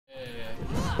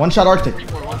One shot Arctic.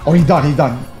 Oh, he's done. He's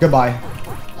done. Goodbye.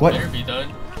 What? Better be done.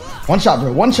 One shot,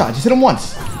 bro. One shot. Just hit him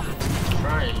once.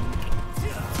 Right.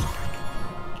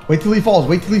 Wait till he falls.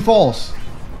 Wait till he falls.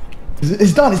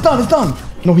 It's done. It's done. It's done.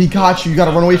 No, he got you. You gotta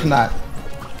run away from that.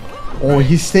 Oh,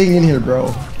 he's staying in here,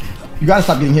 bro. You gotta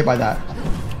stop getting hit by that.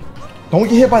 Don't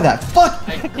get hit by that. Fuck!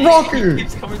 Rocker!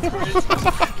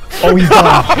 Oh, he's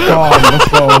done. God, let's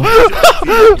go.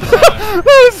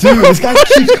 Dude, this guy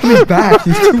keeps coming back.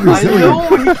 He's too resilient. I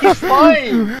know, he keeps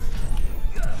flying.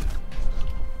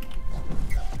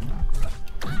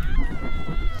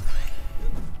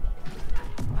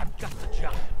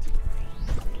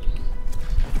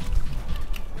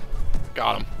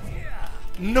 Got him.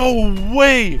 No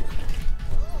way!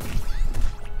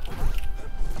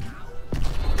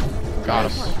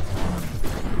 Got him.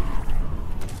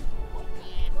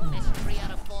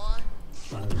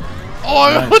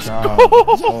 Oh, let's go!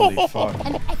 Holy fuck.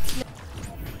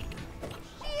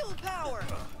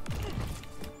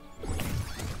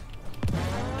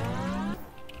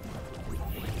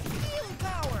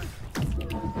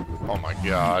 Oh my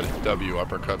god. W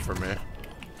uppercut for me.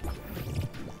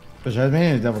 But I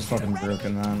mean, the devil's fucking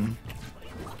broken, man.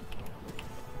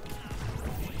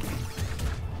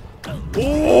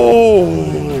 Oh!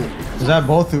 Is that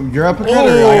both your uppercut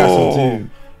or I got some too?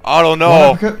 I don't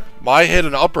know. I hit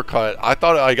an uppercut. I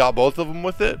thought I got both of them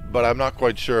with it, but I'm not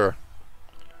quite sure.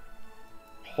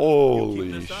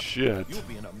 Holy shit.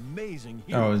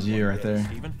 Oh, it was you right there.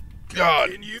 God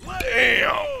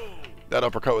damn! That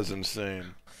uppercut was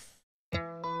insane.